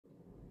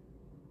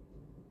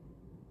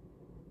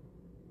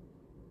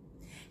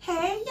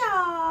Hey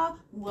y'all,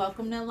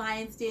 welcome to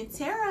Lion's Den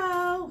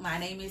Tarot. My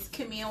name is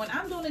Camille and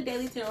I'm doing a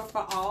daily tarot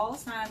for all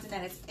signs, and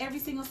that is every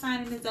single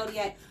sign in the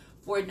zodiac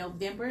for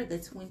November the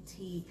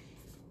 28th,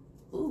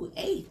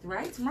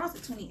 right? Tomorrow's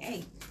the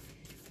 28th,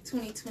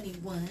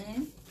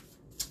 2021.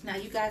 Now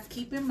you guys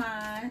keep in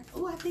mind,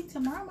 I think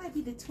tomorrow might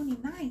be the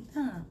 29th,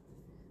 huh?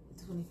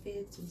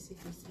 25th,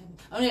 26th, 27th.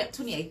 Oh yeah,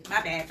 28th.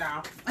 My bad,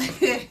 y'all.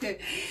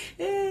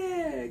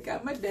 Yeah,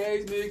 got my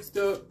days mixed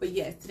up. But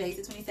yes, today's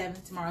the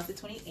 27th, tomorrow's the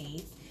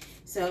 28th.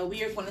 So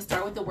we are going to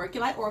start with the Work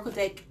Your Life Oracle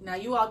deck. Now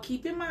you all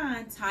keep in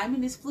mind,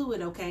 timing is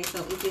fluid, okay? So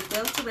if it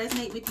fails to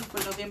resonate with you for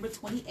November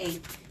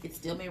 28th, it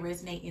still may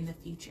resonate in the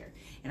future.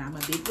 And I'm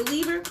a big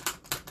believer,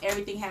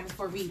 everything happens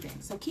for a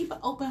reason. So keep an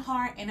open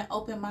heart and an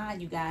open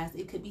mind, you guys.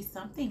 It could be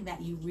something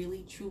that you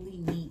really, truly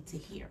need to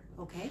hear,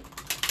 okay?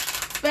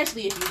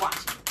 Especially if you're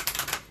watching.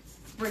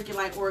 Work Your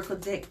Life Oracle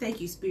deck.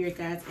 Thank you, Spirit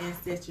Guides,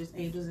 Ancestors,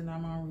 Angels, and our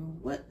room.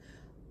 What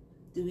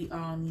do we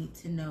all need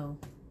to know?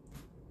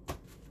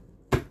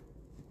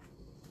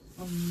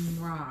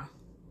 Ra.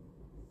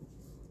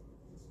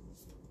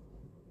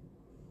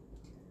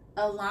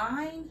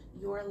 Align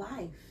your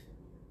life.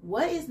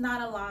 What is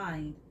not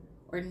aligned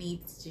or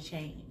needs to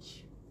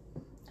change?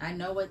 I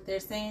know what they're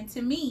saying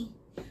to me,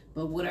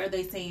 but what are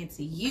they saying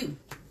to you?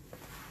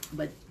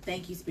 But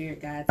thank you, Spirit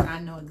Guides.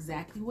 I know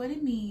exactly what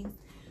it means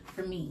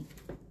for me.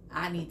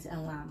 I need to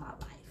align my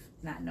life,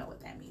 and I know what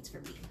that means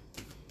for me.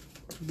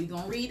 We're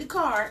going to read the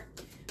card,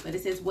 but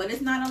it says what is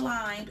not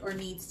aligned or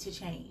needs to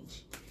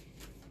change.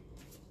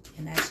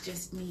 And that's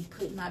just me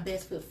putting my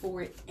best foot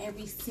forward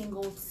every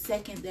single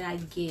second that I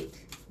get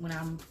when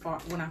I'm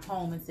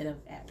home instead of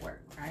at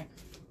work, right?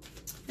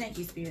 Thank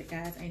you, Spirit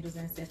Guides, Angels,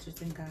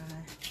 Ancestors, and God.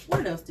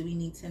 What else do we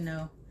need to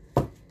know?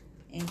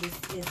 Angels,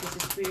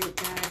 Ancestors, Spirit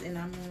Guides, and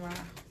Amun-Ra.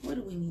 What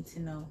do we need to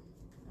know?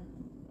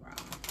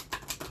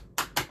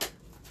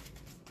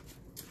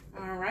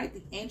 All right,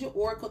 the Angel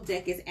Oracle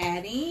deck is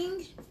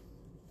adding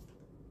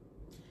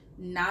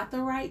not the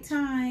right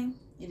time.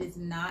 It is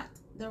not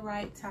the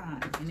right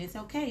time, and it's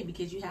okay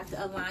because you have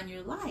to align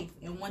your life,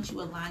 and once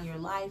you align your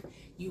life,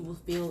 you will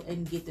feel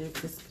and get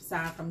the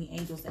sign from the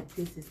angels that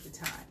this is the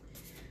time.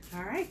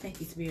 All right, thank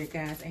you, Spirit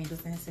Guides,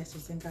 Angels,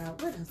 Ancestors, and God.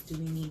 What else do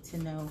we need to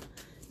know?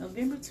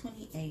 November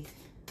 28th,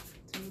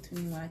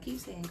 2021. I keep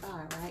saying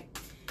God, right?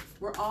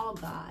 We're all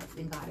gods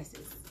and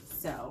goddesses,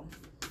 so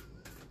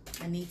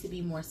I need to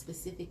be more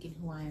specific in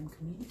who I am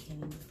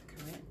communicating with,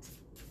 correct?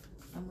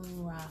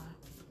 Amun-Ra.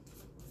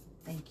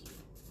 Thank you.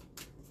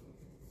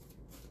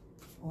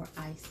 Or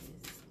Isis.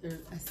 Or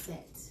a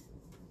set.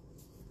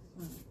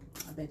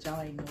 I bet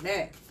y'all ain't know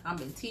that. I've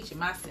been teaching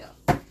myself.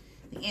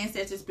 The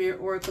Ancestor Spirit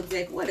Oracle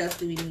deck. What else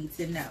do we need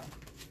to know?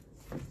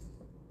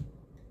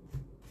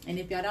 And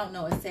if y'all don't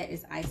know, a set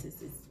is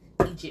Isis's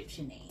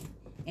Egyptian name.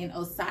 And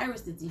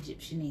Osiris's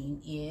Egyptian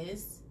name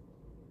is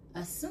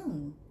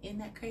Asun. Isn't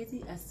that crazy?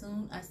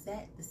 Asun,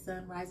 Aset. The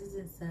sun rises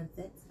and sun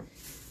sets.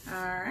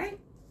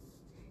 Alright.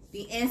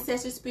 The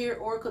Ancestor Spirit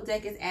Oracle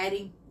deck is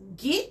adding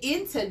get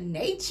into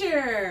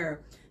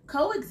nature.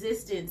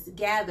 Coexistence,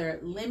 gather,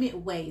 limit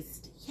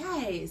waste.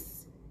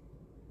 Yes.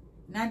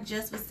 Not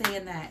just for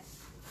saying that.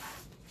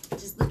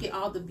 Just look at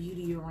all the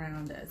beauty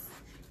around us.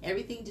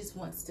 Everything just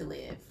wants to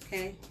live.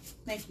 Okay.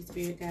 Thank you,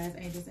 Spirit Guides,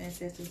 Angels,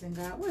 Ancestors, and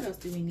God. What else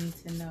do we need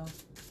to know?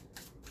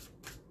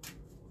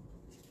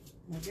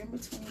 November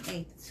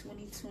 28th,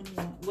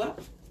 2021. Well,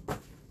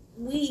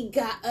 we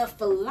got a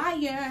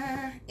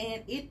flyer,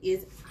 and it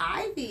is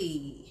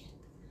Ivy.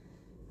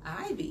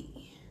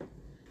 Ivy.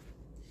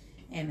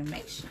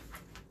 Animation.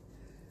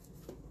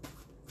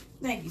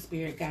 Thank you,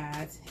 Spirit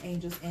Guides,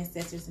 Angels,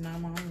 Ancestors, and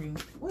I'm on room.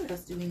 What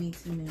else do we need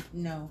to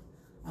know?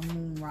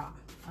 Amun-Ra.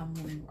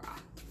 Amun-Ra.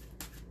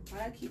 Why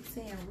do I keep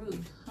saying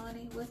rude?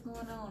 Honey, what's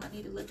going on? I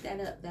need to look that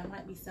up. That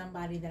might be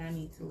somebody that I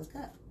need to look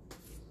up.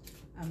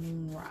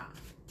 Amun-Ra.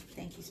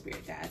 Thank you,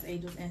 Spirit Guides,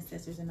 Angels,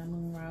 Ancestors, and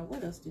Amun-Ra.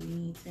 What else do we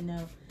need to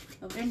know?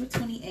 November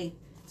 28th,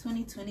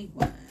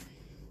 2021.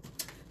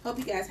 Hope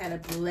you guys had a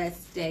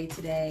blessed day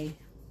today.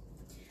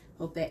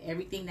 Hope that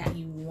everything that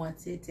you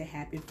wanted to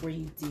happen for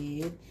you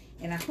did.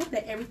 And I hope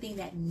that everything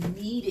that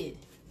needed,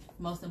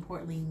 most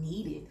importantly,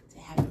 needed to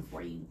happen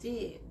for you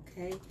did,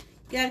 okay? You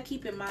got to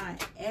keep in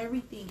mind,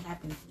 everything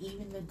happens,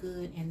 even the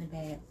good and the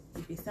bad.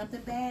 If it's something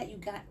bad, you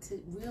got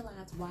to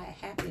realize why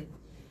it happened.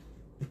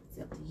 It's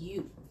up to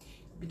you.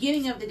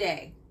 Beginning of the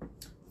day.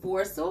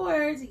 4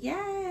 swords.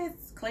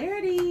 Yes.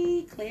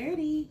 Clarity.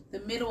 Clarity. The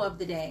middle of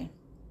the day.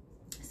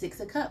 6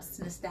 of cups.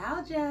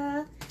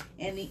 Nostalgia.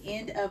 And the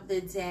end of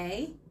the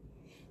day.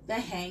 The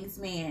Hanged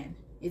Man.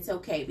 It's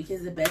okay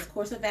because the best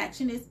course of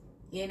action is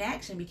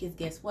inaction, because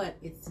guess what?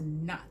 It's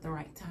not the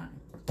right time.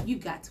 You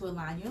got to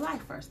align your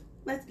life first.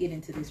 Let's get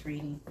into this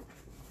reading.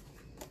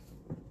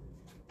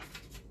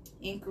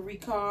 Inquiry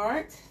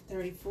card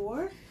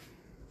 34.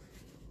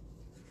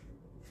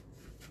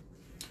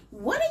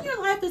 What in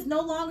your life is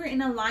no longer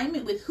in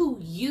alignment with who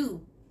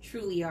you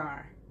truly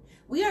are?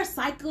 We are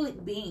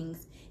cyclic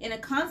beings in a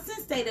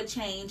constant state of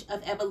change,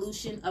 of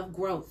evolution, of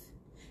growth.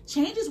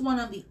 Change is one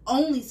of the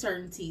only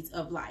certainties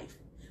of life.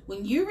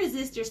 When you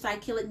resist your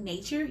cyclic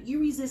nature, you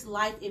resist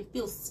life and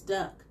feel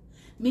stuck.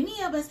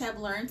 Many of us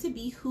have learned to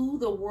be who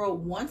the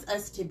world wants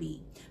us to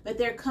be, but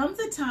there comes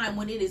a time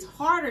when it is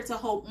harder to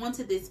hold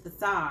onto this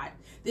facade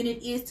than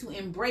it is to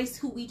embrace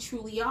who we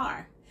truly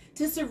are,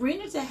 to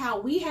surrender to how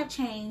we have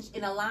changed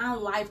and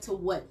align life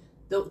to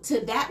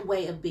that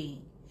way of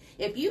being.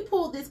 If you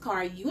pull this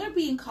card, you are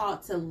being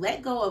called to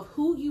let go of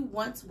who you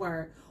once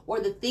were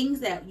or the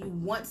things that you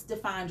once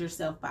defined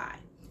yourself by,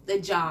 the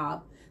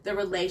job, the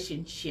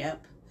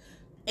relationship,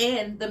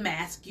 and the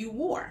mask you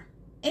wore,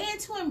 and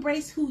to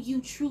embrace who you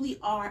truly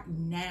are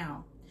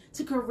now,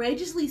 to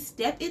courageously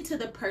step into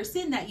the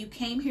person that you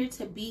came here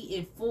to be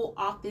in full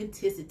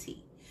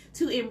authenticity,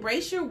 to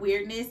embrace your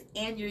weirdness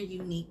and your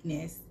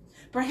uniqueness.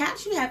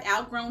 Perhaps you have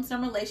outgrown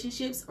some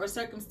relationships or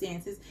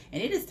circumstances,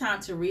 and it is time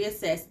to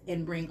reassess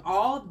and bring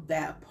all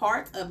that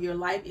parts of your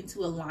life into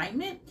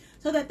alignment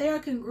so that they are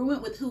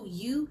congruent with who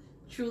you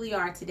truly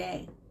are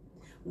today.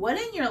 What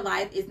in your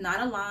life is not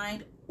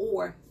aligned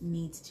or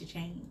needs to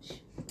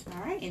change?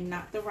 All right, and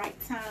not the right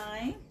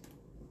time.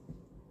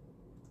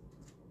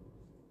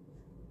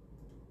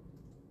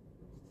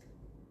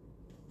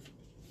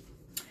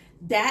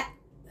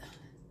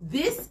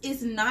 This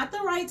is not the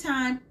right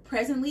time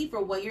presently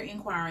for what you're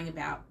inquiring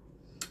about.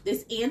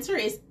 This answer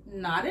is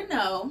not a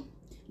no,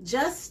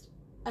 just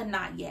a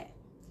not yet.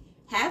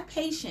 Have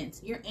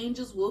patience. Your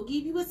angels will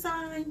give you a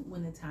sign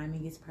when the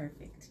timing is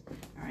perfect.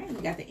 All right,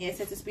 we got the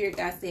ancestor spirit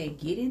guide saying,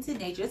 get into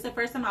nature. It's the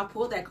first time I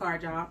pulled that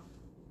card, y'all.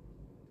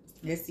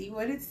 Let's see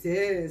what it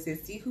says.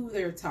 Let's see who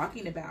they're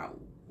talking about.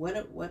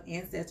 What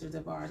ancestors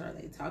of ours are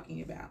they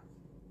talking about?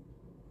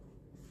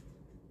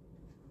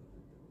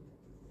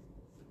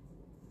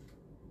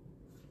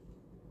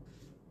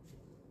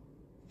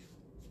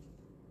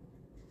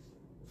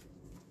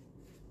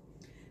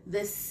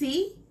 The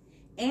sea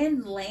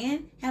and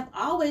land have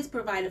always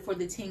provided for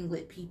the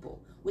Tlingit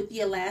people, with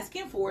the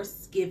Alaskan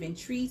forests giving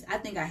trees. I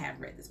think I have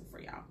read this before,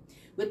 y'all.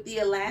 With the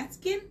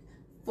Alaskan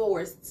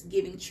forests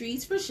giving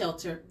trees for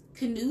shelter,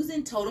 canoes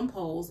and totem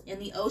poles, and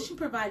the ocean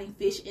providing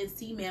fish and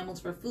sea mammals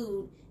for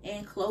food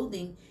and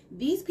clothing,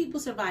 these people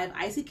survive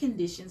icy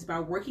conditions by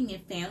working in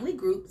family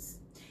groups,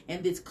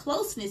 and this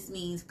closeness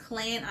means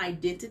clan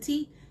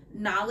identity,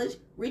 knowledge,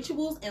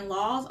 rituals, and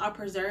laws are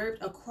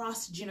preserved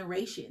across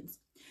generations.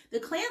 The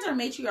clans are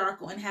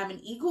matriarchal and have an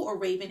eagle or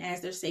raven as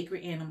their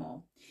sacred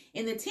animal.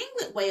 In the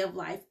Tlingit way of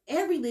life,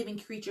 every living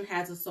creature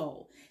has a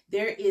soul.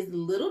 There is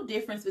little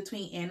difference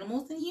between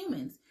animals and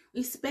humans.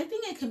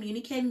 Respecting and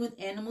communicating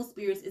with animal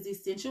spirits is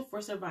essential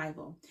for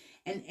survival.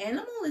 An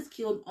animal is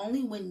killed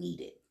only when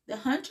needed. The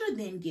hunter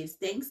then gives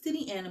thanks to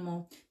the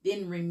animal,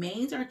 then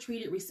remains are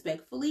treated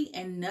respectfully,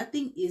 and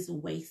nothing is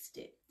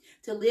wasted.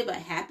 To live a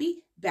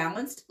happy,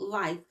 balanced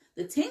life,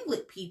 the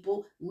Tlingit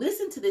people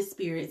listen to the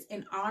spirits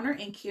and honor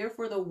and care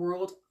for the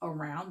world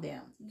around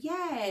them.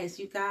 Yes,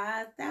 you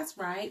guys, that's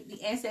right.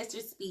 The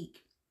ancestors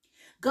speak.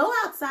 Go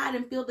outside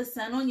and feel the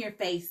sun on your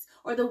face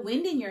or the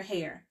wind in your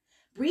hair.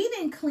 Breathe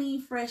in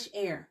clean, fresh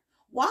air.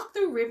 Walk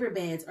through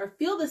riverbeds or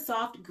feel the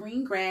soft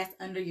green grass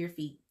under your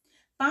feet.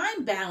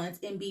 Find balance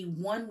and be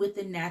one with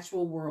the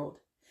natural world,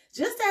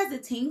 just as the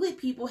Tlingit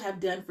people have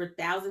done for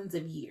thousands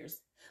of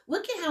years.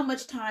 Look at how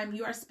much time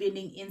you are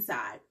spending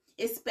inside,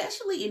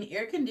 especially in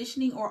air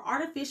conditioning or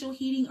artificial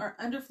heating or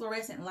under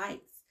fluorescent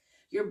lights.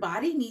 Your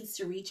body needs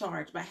to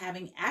recharge by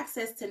having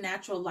access to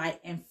natural light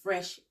and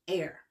fresh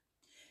air.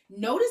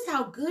 Notice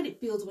how good it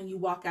feels when you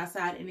walk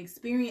outside and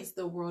experience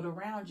the world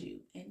around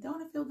you. And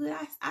don't it feel good?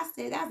 I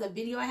said that's a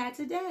video I had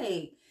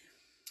today.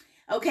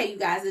 Okay, you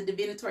guys, the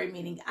divinatory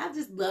meaning. I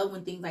just love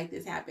when things like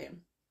this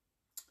happen.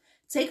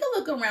 Take a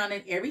look around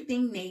at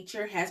everything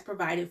nature has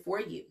provided for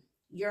you.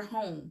 Your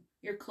home,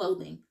 your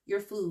clothing, your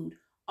food,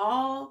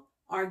 all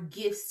are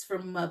gifts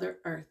from Mother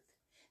Earth.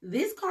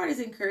 This card is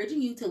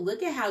encouraging you to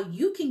look at how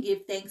you can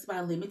give thanks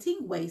by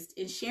limiting waste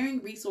and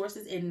sharing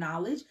resources and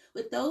knowledge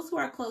with those who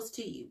are close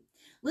to you.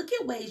 Look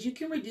at ways you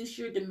can reduce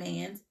your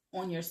demands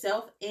on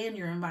yourself and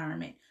your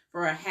environment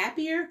for a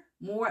happier,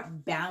 more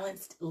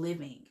balanced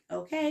living.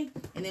 Okay?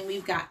 And then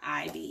we've got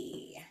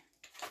Ivy.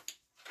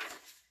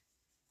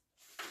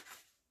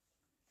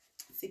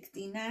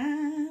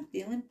 69,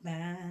 feeling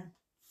fine.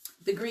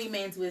 The Green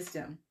Man's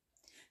Wisdom.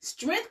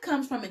 Strength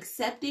comes from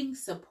accepting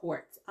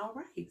support. All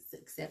right,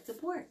 accept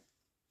support.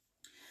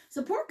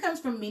 Support comes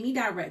from many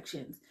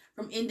directions,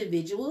 from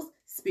individuals,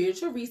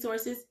 spiritual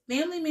resources,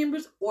 family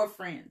members, or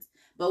friends.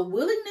 But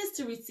willingness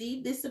to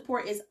receive this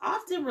support is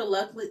often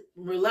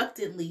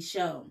reluctantly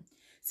shown,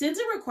 since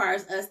it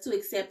requires us to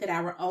accept that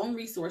our own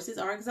resources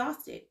are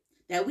exhausted,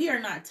 that we are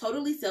not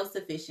totally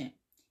self-sufficient.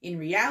 In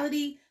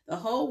reality, the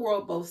whole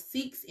world both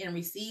seeks and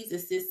receives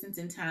assistance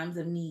in times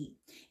of need.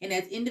 And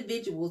as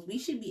individuals, we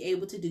should be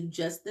able to do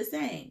just the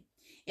same.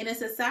 In a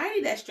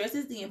society that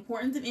stresses the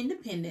importance of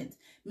independence,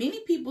 many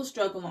people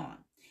struggle on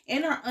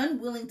and are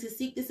unwilling to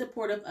seek the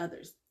support of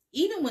others,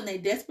 even when they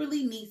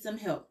desperately need some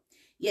help.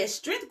 Yet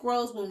strength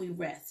grows when we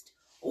rest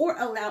or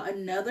allow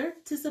another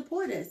to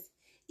support us,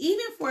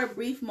 even for a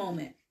brief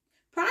moment.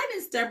 Pride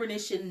and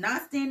stubbornness should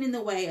not stand in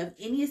the way of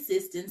any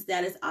assistance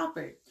that is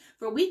offered,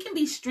 For we can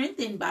be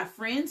strengthened by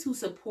friends who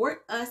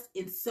support us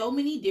in so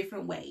many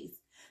different ways.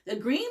 The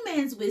green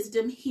man's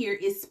wisdom here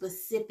is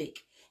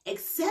specific.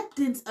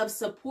 Acceptance of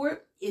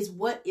support is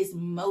what is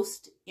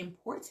most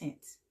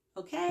important.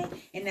 Okay?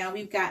 And now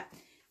we've got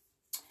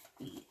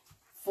the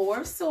Four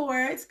of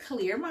Swords,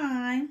 clear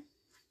mind.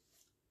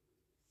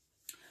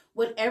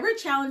 Whatever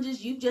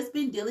challenges you've just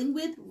been dealing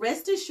with,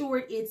 rest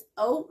assured it's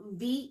over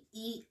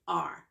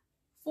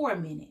for a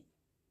minute.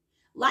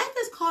 Life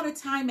has called a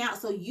time out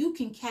so you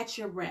can catch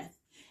your breath,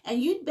 and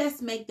you'd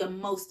best make the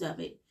most of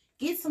it.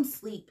 Get some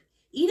sleep,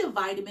 eat a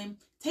vitamin,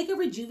 take a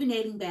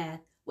rejuvenating bath,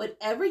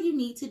 whatever you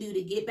need to do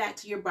to get back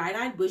to your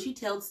bright-eyed,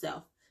 bushy-tailed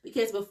self.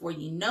 Because before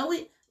you know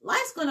it,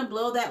 life's going to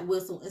blow that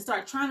whistle and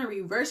start trying to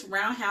reverse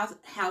roundhouse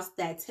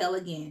that tail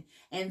again.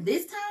 And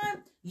this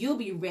time, you'll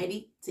be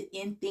ready to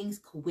end things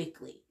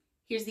quickly.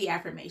 Here's the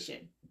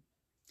affirmation.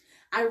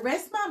 I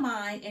rest my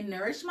mind and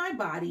nourish my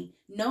body,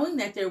 knowing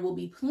that there will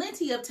be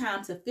plenty of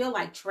time to feel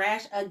like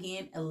trash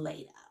again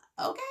later.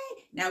 Okay,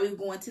 now we're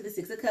going to the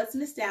Six of Cups,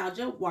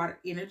 nostalgia, water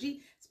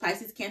energy,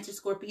 Pisces, Cancer,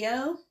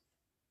 Scorpio.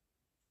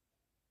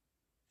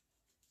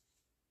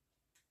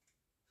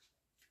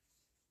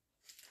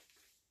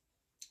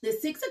 The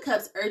Six of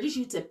Cups urges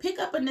you to pick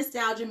up a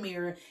nostalgia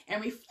mirror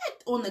and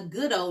reflect on the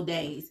good old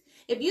days.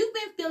 If you've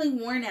been feeling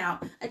worn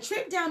out, a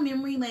trip down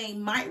memory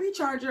lane might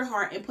recharge your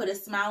heart and put a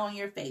smile on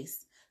your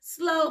face.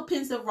 Slow,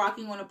 pensive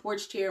rocking on a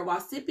porch chair while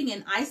sipping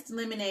an iced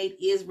lemonade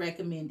is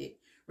recommended.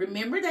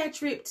 Remember that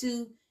trip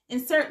to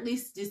insert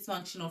least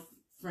dysfunctional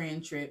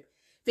friend trip,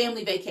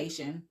 family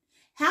vacation.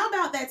 How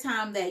about that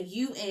time that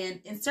you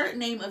and insert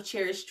name of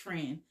cherished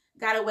friend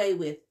got away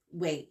with?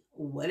 Wait,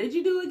 what did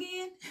you do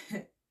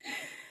again?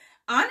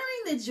 Honoring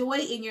the joy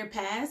in your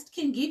past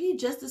can give you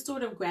just the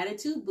sort of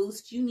gratitude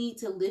boost you need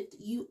to lift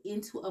you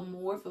into a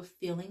more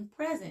fulfilling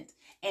present.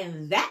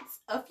 And that's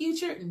a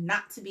future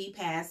not to be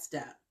passed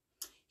up.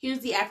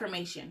 Here's the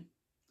affirmation.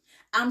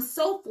 I'm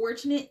so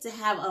fortunate to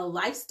have a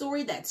life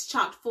story that's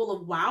chock full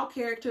of wild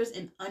characters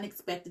and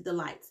unexpected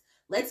delights.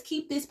 Let's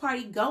keep this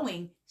party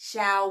going,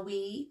 shall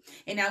we?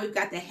 And now we've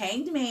got the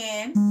Hanged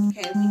Man.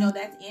 Okay, we know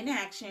that's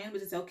inaction,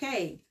 but it's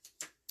okay.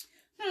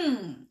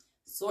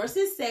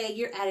 Sources say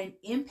you're at an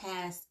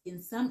impasse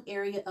in some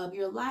area of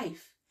your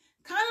life.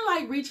 Kind of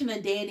like reaching a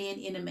dead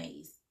end in a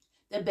maze.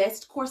 The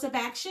best course of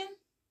action?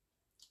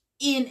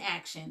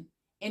 Inaction.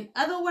 In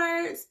other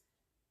words,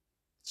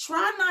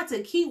 try not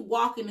to keep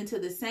walking into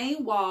the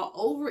same wall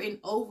over and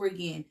over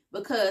again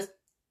because,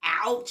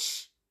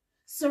 ouch,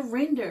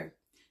 surrender,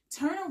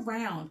 turn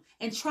around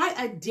and try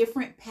a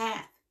different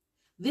path.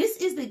 This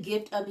is the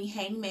gift of the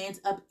hangman's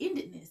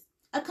upendedness,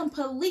 a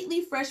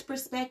completely fresh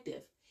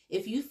perspective.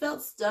 If you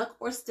felt stuck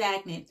or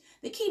stagnant,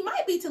 the key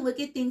might be to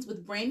look at things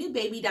with brand new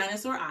baby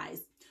dinosaur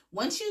eyes.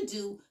 Once you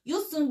do,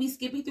 you'll soon be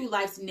skipping through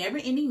life's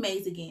never-ending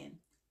maze again.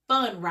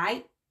 Fun,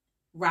 right?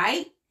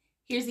 Right?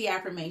 Here's the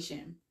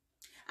affirmation.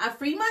 I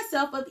free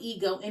myself of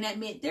ego and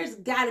admit there's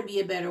got to be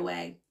a better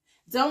way.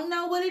 Don't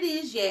know what it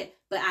is yet,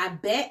 but I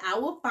bet I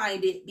will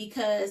find it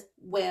because,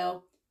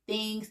 well,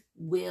 things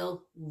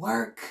will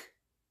work.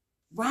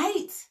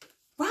 Right?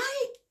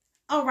 Right?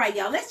 All right,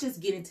 y'all, let's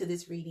just get into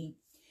this reading.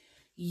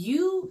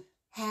 You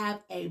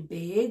have a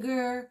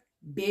bigger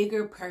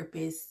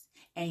purpose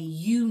and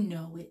you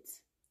know it.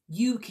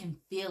 You can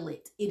feel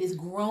it. It is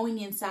growing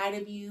inside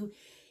of you.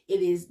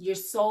 It is, your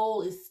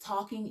soul is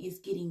talking, is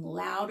getting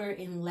louder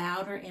and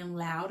louder and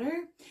louder.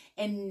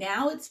 And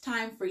now it's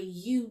time for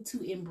you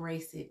to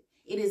embrace it.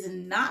 It is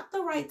not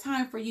the right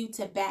time for you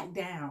to back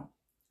down.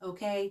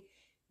 Okay?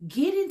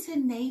 Get into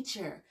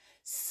nature.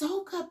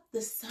 Soak up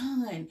the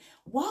sun.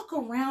 Walk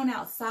around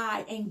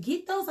outside and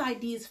get those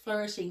ideas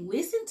flourishing.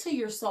 Listen to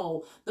your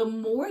soul. The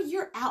more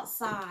you're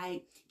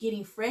outside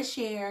getting fresh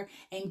air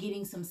and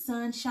getting some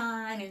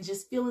sunshine and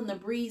just feeling the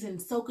breeze and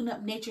soaking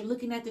up nature,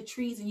 looking at the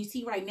trees, and you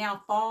see right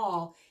now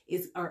fall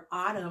is, or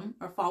autumn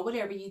or fall,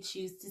 whatever you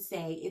choose to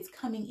say, it's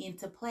coming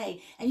into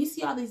play. And you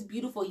see all these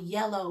beautiful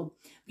yellow,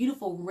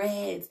 beautiful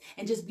reds,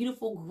 and just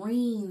beautiful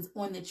greens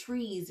on the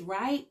trees,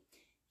 right?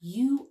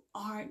 You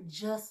are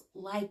just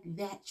like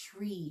that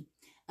tree,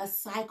 a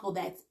cycle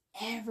that's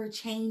ever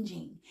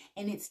changing.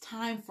 And it's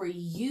time for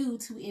you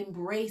to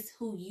embrace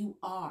who you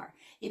are.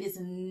 It is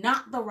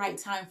not the right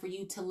time for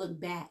you to look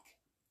back.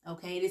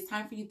 Okay, it is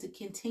time for you to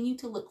continue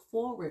to look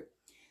forward.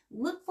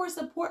 Look for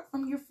support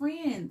from your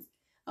friends.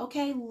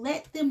 Okay,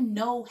 let them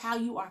know how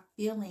you are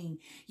feeling.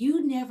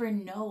 You never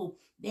know.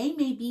 They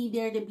may be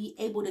there to be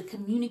able to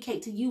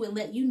communicate to you and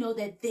let you know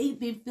that they've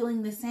been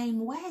feeling the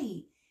same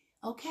way.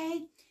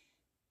 Okay,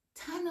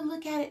 time to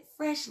look at it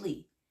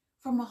freshly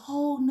from a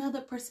whole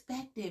nother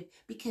perspective,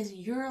 because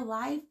your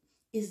life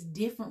is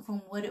different from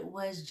what it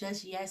was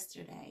just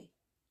yesterday.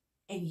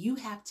 And you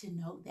have to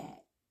know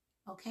that.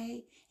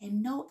 Okay,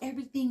 and know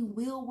everything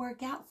will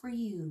work out for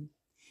you.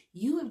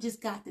 You have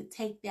just got to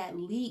take that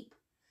leap.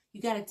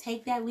 You got to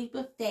take that leap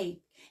of faith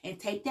and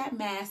take that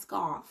mask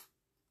off.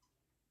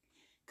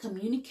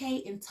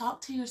 Communicate and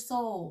talk to your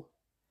soul.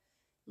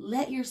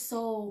 Let your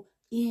soul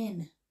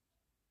in.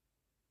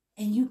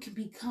 And you can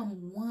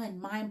become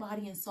one, mind,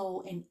 body, and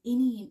soul, and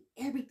any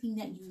and everything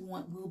that you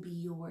want will be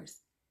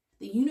yours.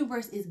 The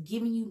universe is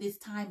giving you this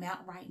time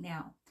out right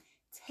now.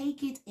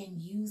 Take it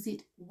and use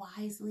it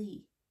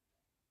wisely.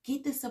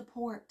 Get the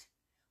support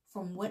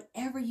from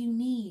whatever you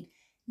need.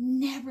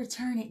 Never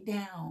turn it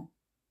down,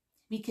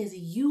 because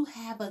you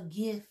have a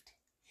gift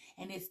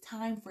and it's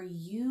time for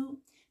you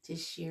to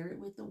share it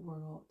with the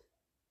world.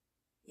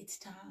 It's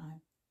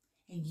time.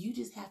 And you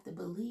just have to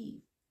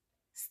believe.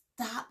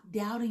 Stop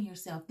doubting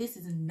yourself. This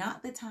is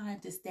not the time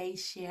to stay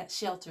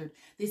sheltered.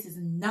 This is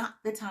not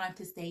the time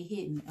to stay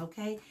hidden,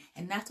 okay?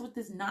 And that's what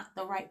this not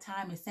the right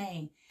time is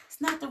saying.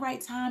 It's not the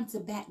right time to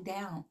back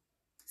down.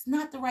 It's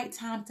not the right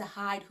time to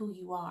hide who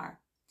you are.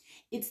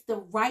 It's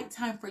the right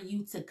time for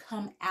you to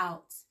come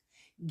out.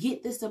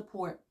 Get the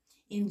support.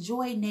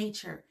 Enjoy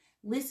nature.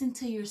 Listen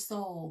to your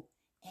soul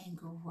and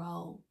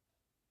grow.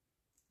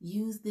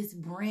 Use this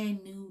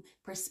brand new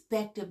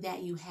perspective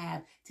that you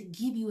have to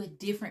give you a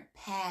different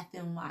path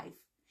in life.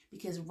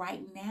 Because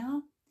right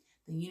now,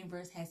 the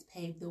universe has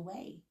paved the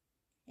way.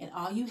 And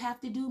all you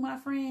have to do, my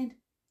friend,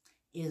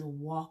 is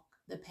walk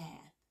the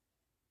path.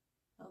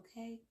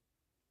 Okay?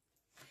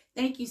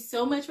 Thank you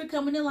so much for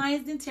coming to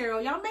Lions Den Tarot.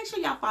 Y'all make sure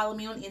y'all follow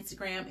me on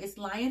Instagram. It's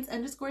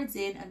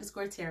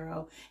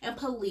lions_den_tarot. And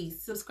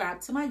please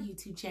subscribe to my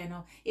YouTube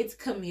channel. It's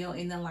Camille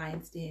in the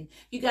Lions Den.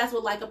 If you guys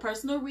would like a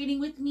personal reading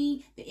with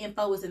me, the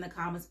info is in the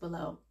comments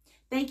below.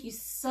 Thank you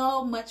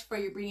so much for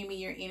bringing me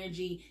your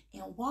energy.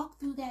 And walk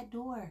through that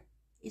door.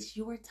 It's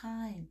your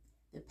time.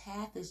 The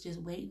path is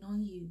just waiting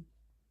on you.